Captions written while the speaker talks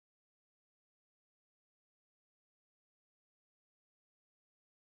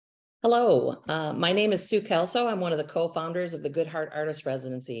Hello, my name is Sue Kelso. I'm one of the co-founders of the Good Hart Artist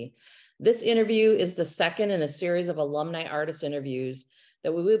Residency. This interview is the second in a series of alumni artist interviews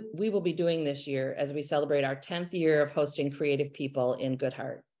that we will be doing this year as we celebrate our 10th year of hosting creative people in Good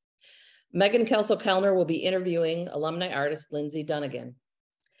Hart. Megan Klco-Kellner will be interviewing alumni artist Lindsey Dunnagan,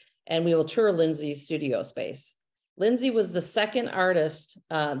 and we will tour Lindsey's studio space. Lindsey was the second artist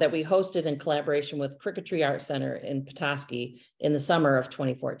that we hosted in collaboration with Klco-Kellner Art Center in Petoskey in the summer of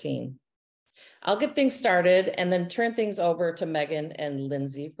 2014. I'll get things started and then turn things over to Megan and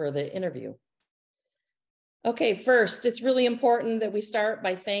Lindsey for the interview. Okay, first, it's really important that we start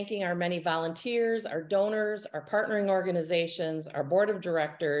by thanking our many volunteers, our donors, our partnering organizations, our board of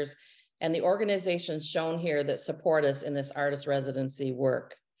directors, and the organizations shown here that support us in this artist residency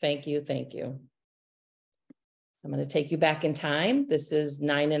work. Thank you, thank you. I'm going to take you back in time. This is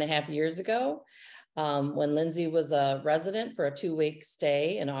 9.5 years ago when Lindsey was a resident for a 2-week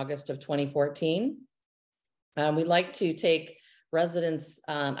stay in August of 2014. We like to take residents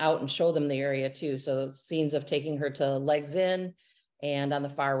out and show them the area too. So scenes of taking her to Legs Inn, and on the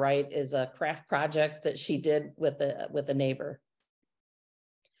far right is a craft project that she did with a neighbor.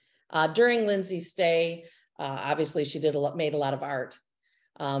 During Lindsey's stay, obviously she made a lot of art.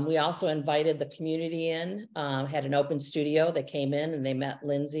 We also invited the community in, had an open studio. They came in and they met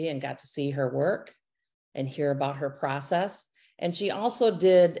Lindsey and got to see her work and hear about her process. And she also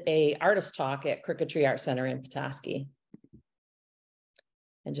did an artist talk at Klco-Kellner Art Center in Petoskey.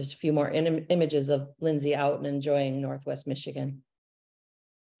 And just a few more images of Lindsey out and enjoying Northwest Michigan.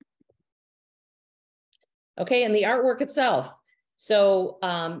 Okay, and the artwork itself. So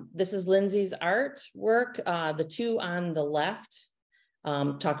this is Lindsey's artwork. The two on the left,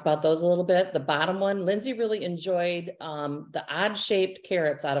 talk about those a little bit. The bottom one, Lindsey really enjoyed the odd-shaped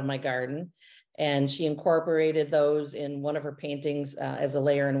carrots out of my garden, and she incorporated those in one of her paintings as a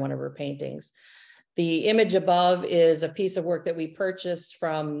layer in one of her paintings. The image above is a piece of work that we purchased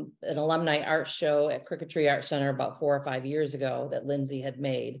from an alumni art show at Klco-Kellner Art Center about 4 or 5 years ago that Lindsey had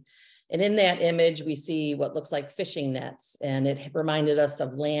made. And in that image, we see what looks like fishing nets, and it reminded us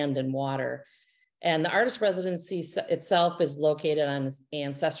of land and water. And the artist residency itself is located on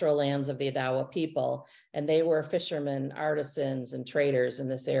ancestral lands of the Odawa people. And they were fishermen, artisans, and traders in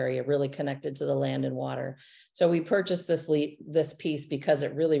this area, really connected to the land and water. So we purchased this piece because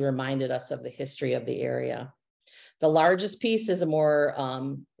it really reminded us of the history of the area. The largest piece is a more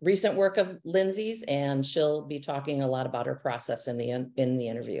recent work of Lindsey's, and she'll be talking a lot about her process in the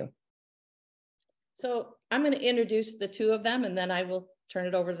interview. So I'm going to introduce the two of them, and then I will turn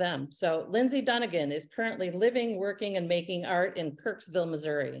it over to them. So Lindsey Dunnagan is currently living, working, and making art in Kirksville,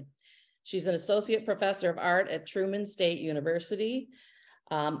 Missouri. She's an associate professor of art at Truman State University.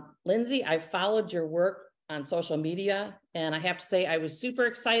 Lindsey, I followed your work on social media, and I have to say I was super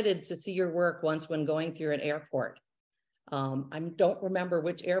excited to see your work once when going through an airport. I don't remember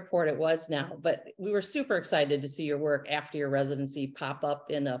which airport it was now, but we were super excited to see your work after your residency pop up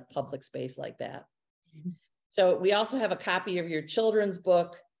in a public space like that. So we also have a copy of your children's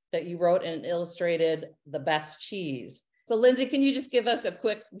book that you wrote and illustrated, The Best Cheese. So Lindsey, can you just give us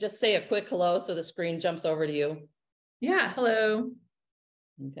say a quick hello so the screen jumps over to you? Yeah, hello.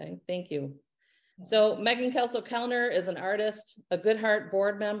 Okay, thank you. So Megan Klco-Kellner is an artist, a Good Hart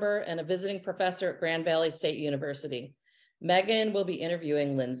board member, and a visiting professor at Grand Valley State University. Megan will be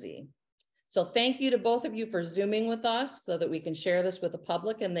interviewing Lindsey. So thank you to both of you for Zooming with us so that we can share this with the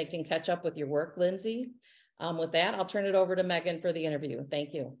public and they can catch up with your work, Lindsey. With that, I'll turn it over to Megan for the interview.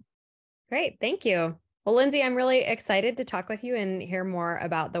 Thank you. Great, thank you. Well, Lindsey, I'm really excited to talk with you and hear more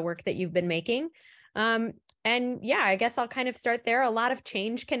about the work that you've been making. And yeah, I guess I'll kind of start there. A lot of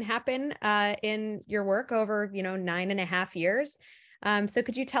change can happen in your work over, 9.5 years. So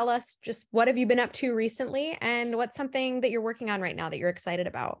could you tell us just what have you been up to recently and what's something that you're working on right now that you're excited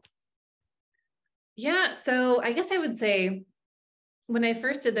about? Yeah, so I guess I would say when I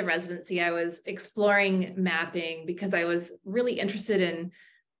first did the residency, I was exploring mapping because I was really interested in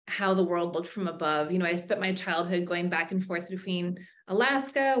how the world looked from above. I spent my childhood going back and forth between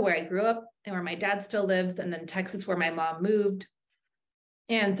Alaska, where I grew up and where my dad still lives, and then Texas, where my mom moved.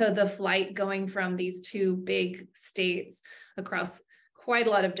 And so the flight going from these two big states across quite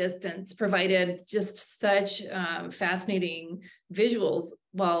a lot of distance provided just such fascinating visuals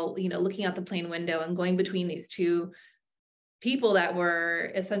while, looking out the plane window and going between these two people that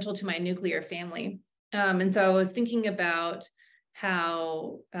were essential to my nuclear family. And so I was thinking about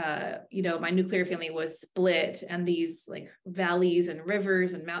how, my nuclear family was split and these like valleys and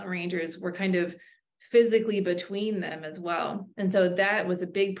rivers and mountain ranges were kind of physically between them as well. And so that was a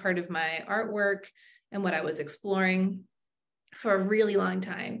big part of my artwork and what I was exploring for a really long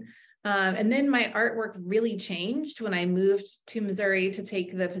time. And then my artwork really changed when I moved to Missouri to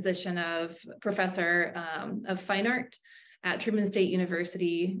take the position of professor of fine art at Truman State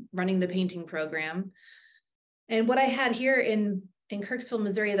University, running the painting program. And what I had here in Kirksville,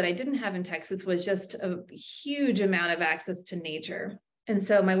 Missouri, that I didn't have in Texas was just a huge amount of access to nature. And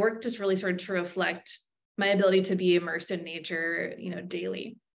so my work just really started to reflect my ability to be immersed in nature,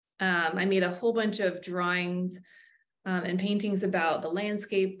 daily. I made a whole bunch of drawings and paintings about the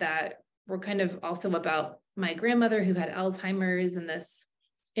landscape that were kind of also about my grandmother who had Alzheimer's, and this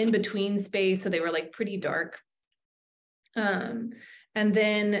in-between space. So they were like pretty dark. And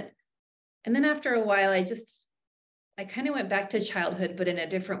then after a while, I kind of went back to childhood, but in a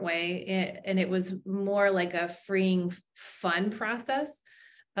different way. And it was more like a freeing, fun process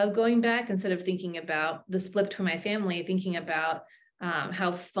of going back, instead of thinking about the split between my family, thinking about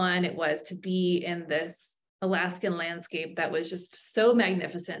how fun it was to be in this Alaskan landscape that was just so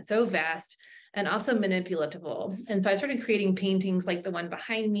magnificent, so vast, and also manipulatable. And so I started creating paintings like the one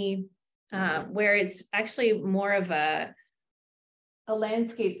behind me, where it's actually more of a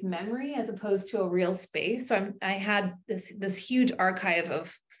landscape memory as opposed to a real space. So I had this huge archive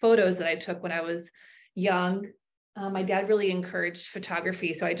of photos that I took when I was young. My dad really encouraged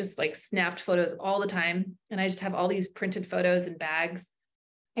photography, so I just like snapped photos all the time, and I just have all these printed photos in bags,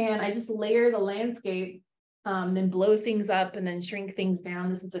 and I just layer the landscape, then blow things up and then shrink things down.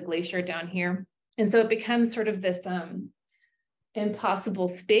 This is a glacier down here, and so it becomes sort of this impossible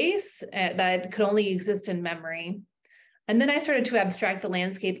space that could only exist in memory. And then I started to abstract the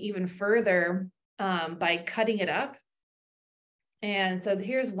landscape even further by cutting it up. And so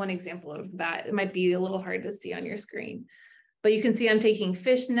here's one example of that. It might be a little hard to see on your screen, but you can see I'm taking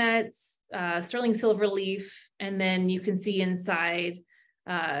fishnets, sterling silver leaf, and then you can see inside,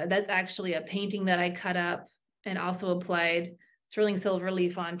 that's actually a painting that I cut up and also applied sterling silver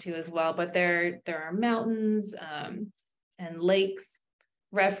leaf onto as well. But there are mountains and lakes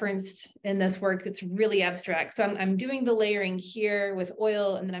referenced in this work. It's really abstract. So I'm doing the layering here with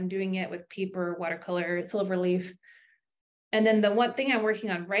oil, and then I'm doing it with paper, watercolor, silver leaf. And then the one thing I'm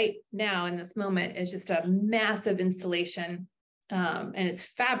working on right now in this moment is just a massive installation, and it's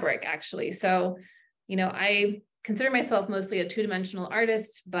fabric actually. So, I consider myself mostly a two-dimensional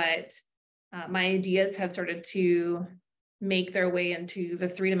artist, but my ideas have started to make their way into the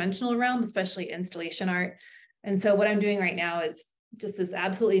three-dimensional realm, especially installation art. And so what I'm doing right now is just this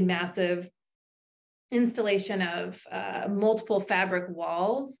absolutely massive installation of multiple fabric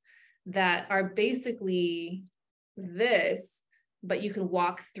walls that are basically this, but you can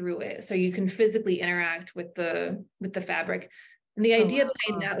walk through it. So you can physically interact with the fabric. And the idea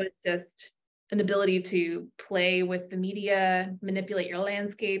behind that was just an ability to play with the media, manipulate your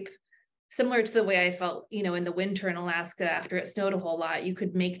landscape, similar to the way I felt, in the winter in Alaska after it snowed a whole lot. You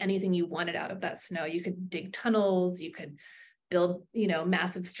could make anything you wanted out of that snow. You could dig tunnels, you could build,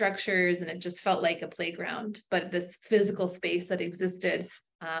 massive structures, and it just felt like a playground, but this physical space that existed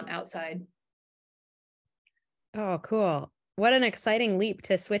outside. Oh, cool. What an exciting leap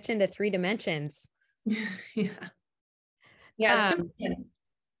to switch into 3 dimensions. Yeah. It's been fun.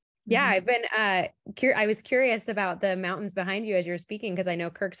 Yeah, I've been I was curious about the mountains behind you as you're speaking, because I know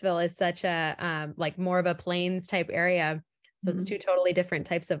Kirksville is such a like more of a plains type area. So it's 2 totally different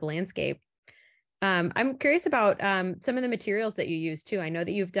types of landscape. I'm curious about some of the materials that you use too. I know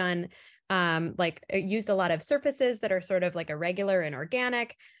that you've done used a lot of surfaces that are sort of like irregular and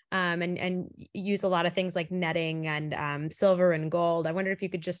organic, and use a lot of things like netting and silver and gold. I wondered if you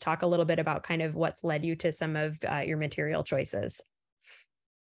could just talk a little bit about kind of what's led you to some of your material choices.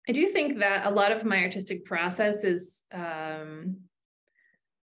 I do think that a lot of my artistic process is, a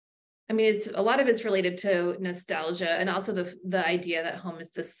lot of it's related to nostalgia, and also the idea that home is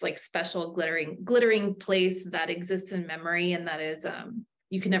this like special glittering place that exists in memory, and that is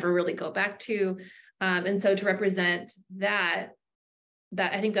you can never really go back to. And so to represent that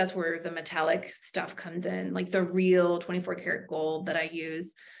I think that's where the metallic stuff comes in, like the real 24 karat gold that I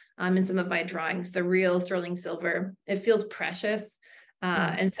use in some of my drawings, the real sterling silver. It feels precious.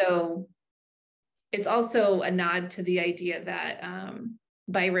 And so it's also a nod to the idea that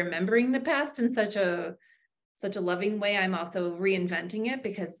by remembering the past in such a loving way, I'm also reinventing it,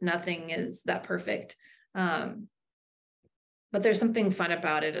 because nothing is that perfect. But there's something fun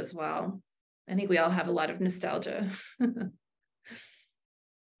about it as well. I think we all have a lot of nostalgia.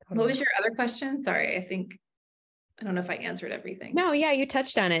 What was your other question? Sorry, I don't know if I answered everything. No, yeah, you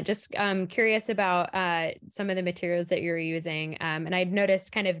touched on it. Just curious about some of the materials that you're using. And I'd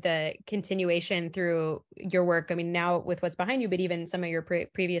noticed kind of the continuation through your work. I mean, now with what's behind you, but even some of your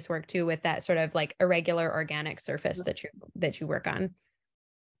previous work too, with that sort of like irregular organic surface that you work on.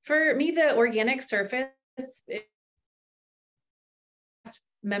 For me, the organic surface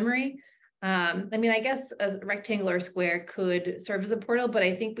memory. I mean, I guess a rectangular square could serve as a portal, but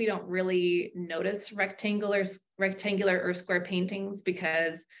I think we don't really notice rectangular or square paintings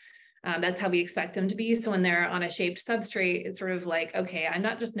because that's how we expect them to be. So when they're on a shaped substrate, it's sort of like, okay, I'm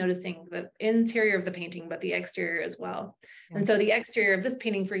not just noticing the interior of the painting, but the exterior as well. Yeah. And so the exterior of this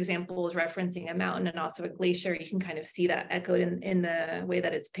painting, for example, is referencing a mountain and also a glacier. You can kind of see that echoed in the way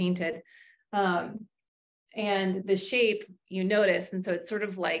that it's painted. And the shape you notice, and so it's sort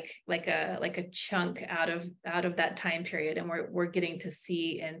of like a chunk out of that time period, and we're getting to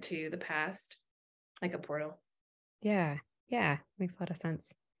see into the past, like a portal. Yeah, makes a lot of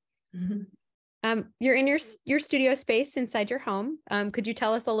sense. Mm-hmm. You're in your studio space inside your home. Could you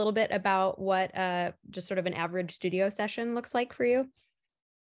tell us a little bit about what just sort of an average studio session looks like for you?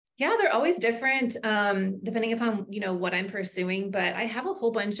 Yeah, they're always different, depending upon what I'm pursuing. But I have a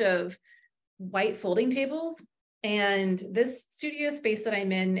whole bunch of white folding tables, and this studio space that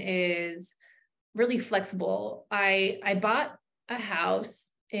I'm in is really flexible. I bought a house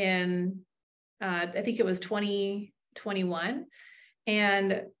in I think it was 2021,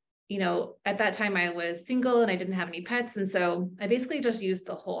 and at that time I was single and I didn't have any pets, and so I basically just used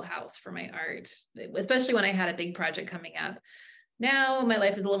the whole house for my art, especially when I had a big project coming up. Now my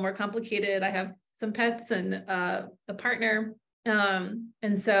life is a little more complicated. I have some pets and a partner,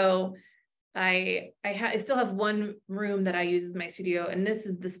 and so I still have one room that I use as my studio, and this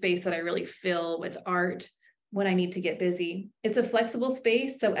is the space that I really fill with art when I need to get busy. It's a flexible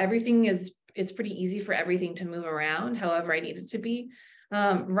space, so everything is pretty easy for everything to move around however I need it to be.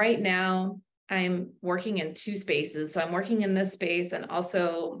 Right now, I'm working in two spaces. So I'm working in this space, and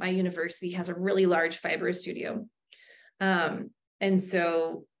also my university has a really large fiber studio. And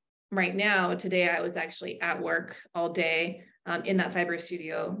so right now, today, I was actually at work all day in that fiber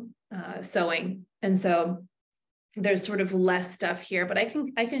studio sewing. And so there's sort of less stuff here, but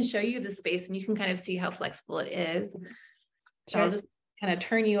I can show you the space and you can kind of see how flexible it is. So I'll just kind of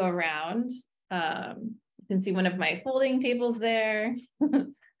turn you around. You can see one of my folding tables there.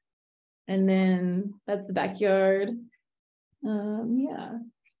 And then that's the backyard. Yeah.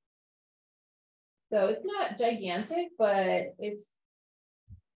 So it's not gigantic, but it's,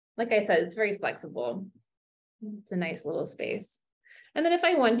 like I said, it's very flexible. It's a nice little space. And then if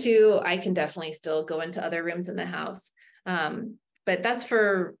I want to, I can definitely still go into other rooms in the house. But that's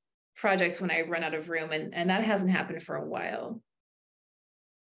for projects when I run out of room, and that hasn't happened for a while.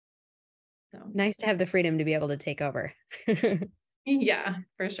 So nice to have the freedom to be able to take over. Yeah,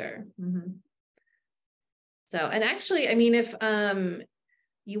 for sure. Mm-hmm. So, and actually, I mean, if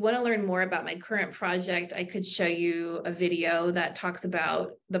you want to learn more about my current project, I could show you a video that talks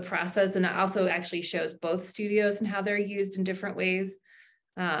about the process, and it also actually shows both studios and how they're used in different ways.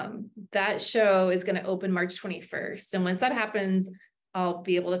 That show is going to open March 21st. And once that happens, I'll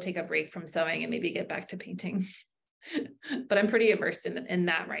be able to take a break from sewing and maybe get back to painting. But I'm pretty immersed in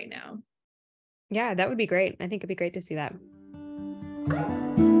that right now. Yeah, that would be great. I think it'd be great to see that.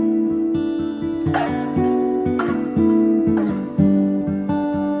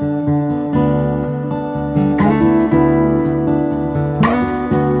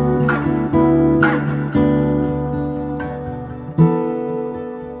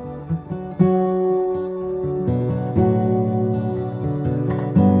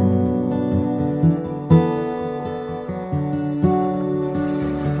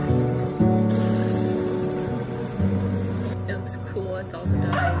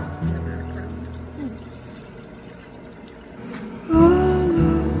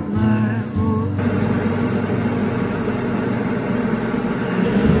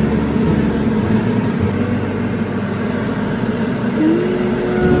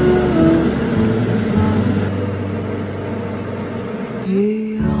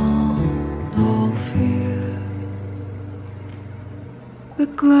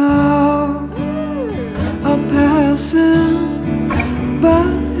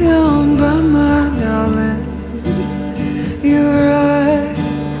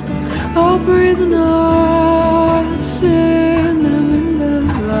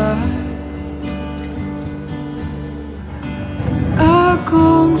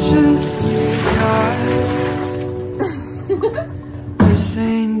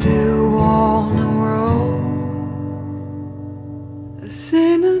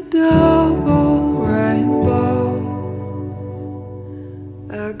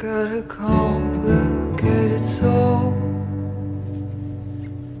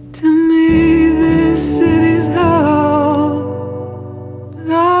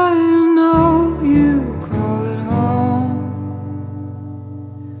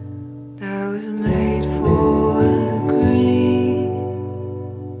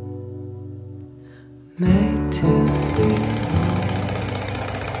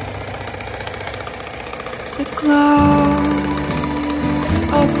 clouds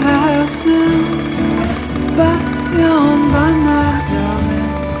are passing by my darling.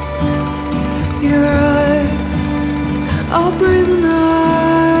 You're right, I'll breathe the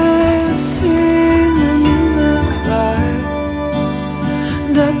night, singing in the light,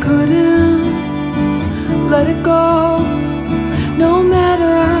 and I couldn't let it go, no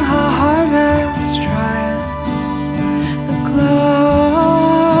matter how hard I was trying. The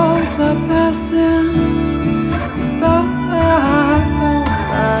clouds are passing by.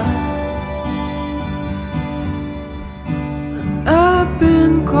 I've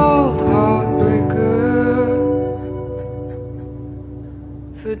been called heartbreaker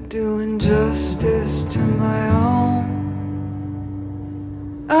for doing justice to my own.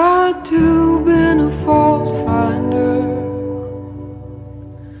 I've too been a fault finder,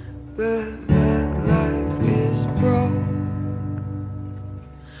 but that life is broke.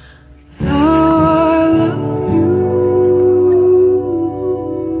 Now I love you.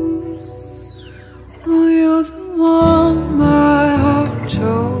 Oh, you're the one my heart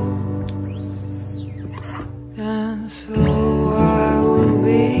chose, and so I will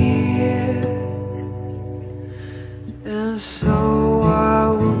be here, and so I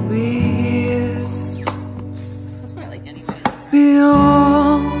will be here. That's what I like anyway.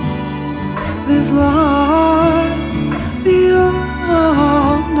 Beyond this line,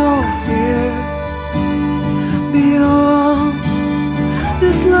 beyond all fear, beyond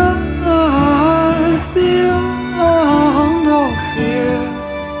this life, beyond all fear.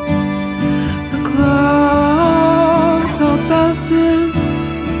 The clouds are passing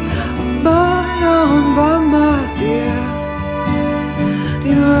by my dear.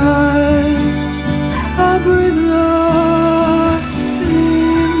 You're right, I breathe life,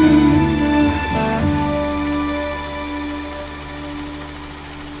 singing the light.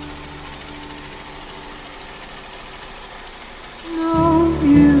 No,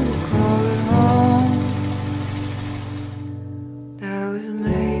 you call it home. That was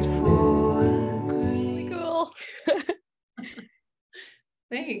made for the green. Cool.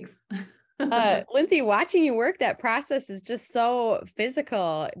 Thanks. Lindsey, watching you work, that process is just so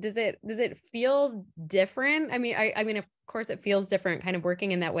physical. Does it feel different? I mean, of course it feels different kind of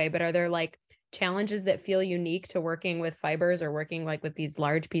working in that way, but are there like challenges that feel unique to working with fibers or working like with these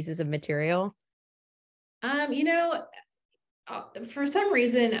large pieces of material? You know, for some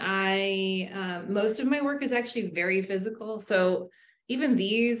reason, most of my work is actually very physical. So even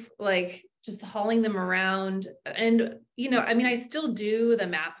these, like just hauling them around, and you know, I mean, I still do the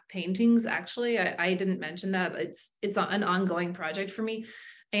map paintings. Actually, I didn't mention that. It's an ongoing project for me.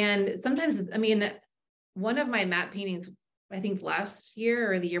 And sometimes, I mean, one of my map paintings, I think last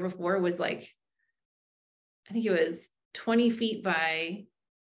year or the year before, was like, I think it was 20 feet by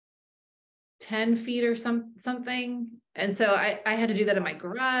 10 feet or something. And so I had to do that in my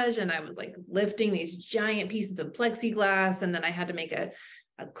garage, and I was like lifting these giant pieces of plexiglass, and then I had to make a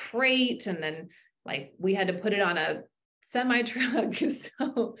crate, and then like we had to put it on a semi truck.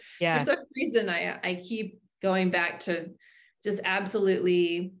 So Yeah. for some reason I keep going back to just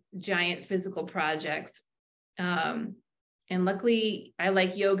absolutely giant physical projects. And luckily I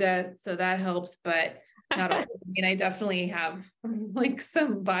like yoga, so that helps, but not always. I mean, I definitely have like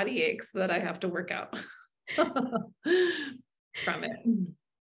some body aches that I have to work out from it.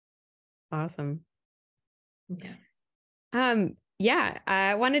 Awesome. Yeah. Yeah,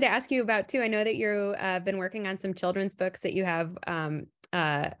 I wanted to ask you about too. I know that you've been working on some children's books, that you have one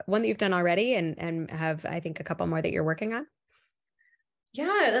that you've done already, and have, I think, a couple more that you're working on.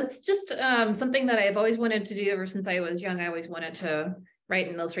 Yeah, that's just something that I've always wanted to do ever since I was young. I always wanted to write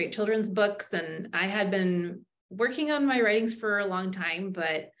and illustrate children's books, and I had been working on my writings for a long time,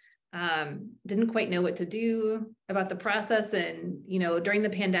 but didn't quite know what to do about the process. And, you know, during the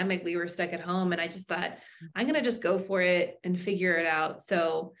pandemic, we were stuck at home, and I just thought, I'm going to just go for it and figure it out.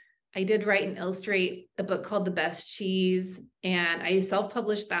 So I did write and illustrate a book called The Best Cheese, and I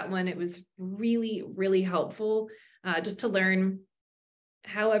self-published that one. It was really, really helpful just to learn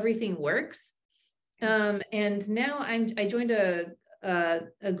how everything works. And now I joined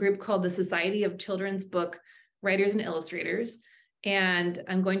a group called the Society of Children's Book Writers and Illustrators, and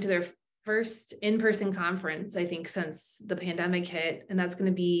I'm going to their first in-person conference, I think, since the pandemic hit, and that's going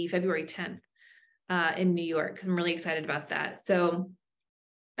to be February 10th in New York. I'm really excited about that. So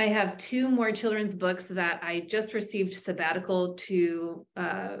I have 2 more children's books that I just received sabbatical to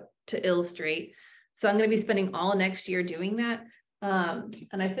illustrate. So I'm going to be spending all next year doing that. And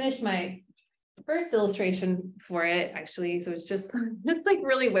I finished my first illustration for it, actually. So it's like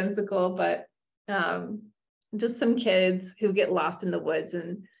really whimsical, but just some kids who get lost in the woods,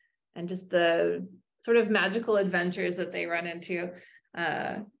 and just the sort of magical adventures that they run into.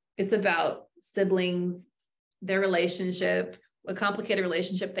 It's about siblings, their relationship, a complicated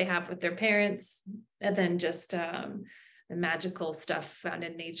relationship they have with their parents, and then just the magical stuff found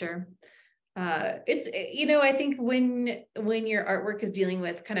in nature. It's, I think when your artwork is dealing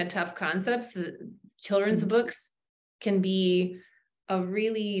with kind of tough concepts, children's books can be a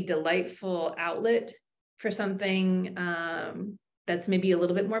really delightful outlet for something that's maybe a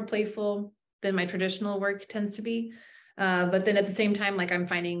little bit more playful than my traditional work tends to be. But then at the same time, like I'm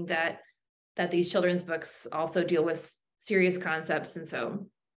finding that these children's books also deal with serious concepts. And so,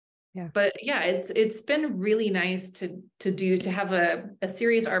 yeah, but yeah, it's been really nice to have a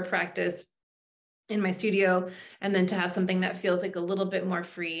serious art practice in my studio, and then to have something that feels like a little bit more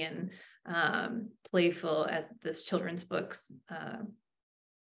free and playful as this children's book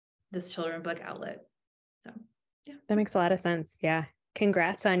outlet. So yeah, that makes a lot of sense. Yeah.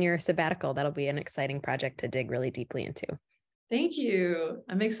 Congrats on your sabbatical. That'll be an exciting project to dig really deeply into. Thank you.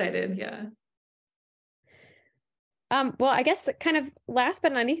 I'm excited. Yeah. Well, I guess kind of last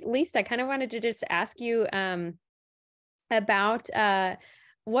but not least, I kind of wanted to just ask you about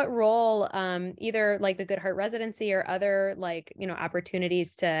what role either like the Good Hart Residency or other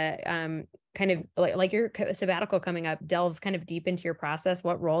opportunities to kind of like your sabbatical coming up, delve kind of deep into your process,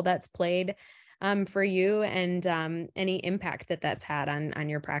 what role that's played for you, and any impact that's had on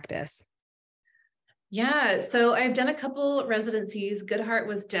your practice. Yeah, so I've done a couple residencies. Good Hart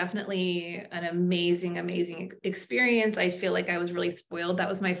was definitely an amazing experience. I feel like I was really spoiled. That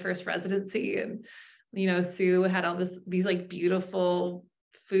was my first residency, and Sue had all these like beautiful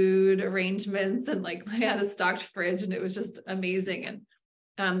food arrangements, and like I had a stocked fridge, and it was just amazing.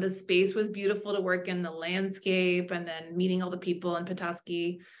 And the space was beautiful to work in, the landscape, and then meeting all the people in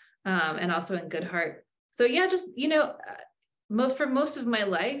Petoskey, and also in Good Hart. So yeah, just for most of my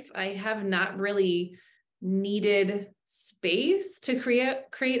life, I have not really needed space to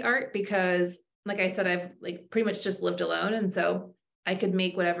create art, because like I said, I've like pretty much just lived alone. And so I could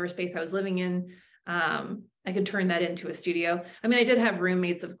make whatever space I was living in. I could turn that into a studio. I mean, I did have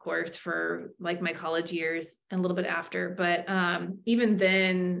roommates, of course, for like my college years and a little bit after, but even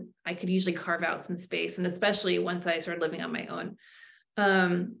then I could usually carve out some space, and especially once I started living on my own.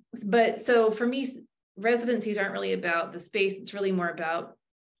 But so for me, residencies aren't really about the space. It's really more about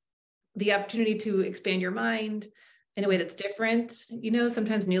the opportunity to expand your mind in a way that's different.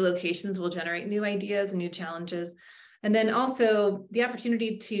 Sometimes new locations will generate new ideas and new challenges. And then also the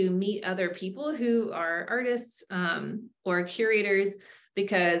opportunity to meet other people who are artists or curators,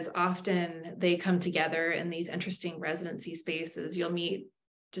 because often they come together in these interesting residency spaces. You'll meet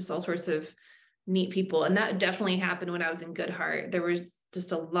just all sorts of neat people. And that definitely happened when I was in Good Hart. There was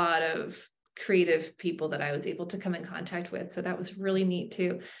just a lot of creative people that I was able to come in contact with. So that was really neat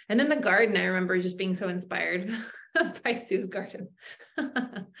too. And then the garden, I remember just being so inspired by Sue's garden,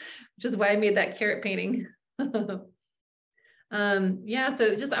 which is why I made that carrot painting. Yeah,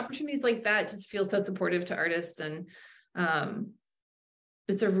 so just opportunities like that just feel so supportive to artists, and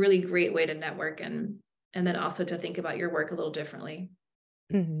it's a really great way to network and then also to think about your work a little differently.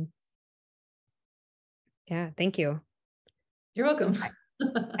 Mm-hmm. Yeah, thank you. You're welcome.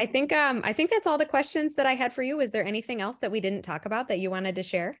 I think that's all the questions that I had for you. Is there anything else that we didn't talk about that you wanted to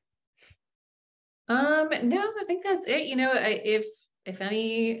share? No, I think that's it. If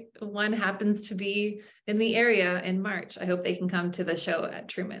anyone happens to be in the area in March, I hope they can come to the show at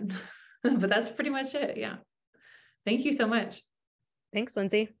Truman. But that's pretty much it. Yeah. Thank you so much. Thanks,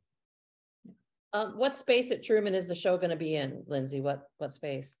 Lindsey. What space at Truman is the show going to be in, Lindsey? What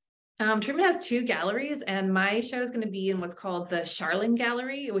space? Truman has 2 galleries, and my show is going to be in what's called the Charlin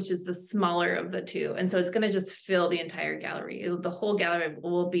Gallery, which is the smaller of the 2. And so it's going to just fill the entire gallery. The whole gallery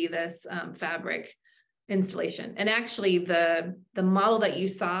will be this fabric installation. And actually the model that you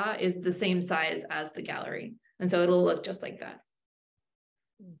saw is the same size as the gallery. And so it'll look just like that.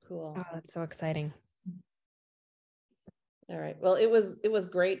 Cool. Oh, that's so exciting. All right. Well, it was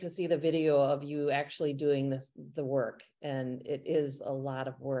great to see the video of you actually doing the work, and it is a lot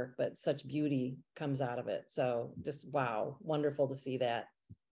of work, but such beauty comes out of it. So just, wow, wonderful to see that.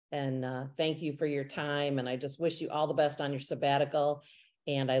 And thank you for your time. And I just wish you all the best on your sabbatical.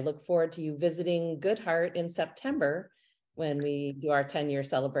 And I look forward to you visiting Good Hart in September when we do our 10-year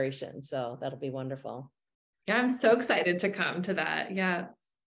celebration. So that'll be wonderful. Yeah, I'm so excited to come to that. Yeah.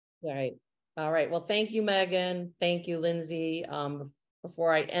 All right. All right. Well, thank you, Megan. Thank you, Lindsey.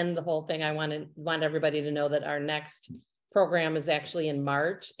 Before I end the whole thing, I want everybody to know that our next program is actually in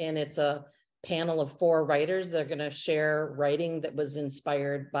March, and it's a panel of 4 writers. They're going to share writing that was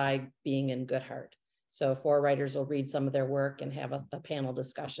inspired by being in Good Hart. So 4 writers will read some of their work and have a panel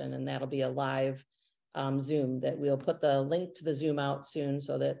discussion, and that'll be a live Zoom, that we'll put the link to the Zoom out soon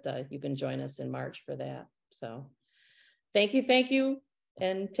so that you can join us in March for that. So thank you,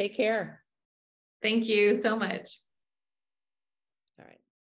 and take care. Thank you so much.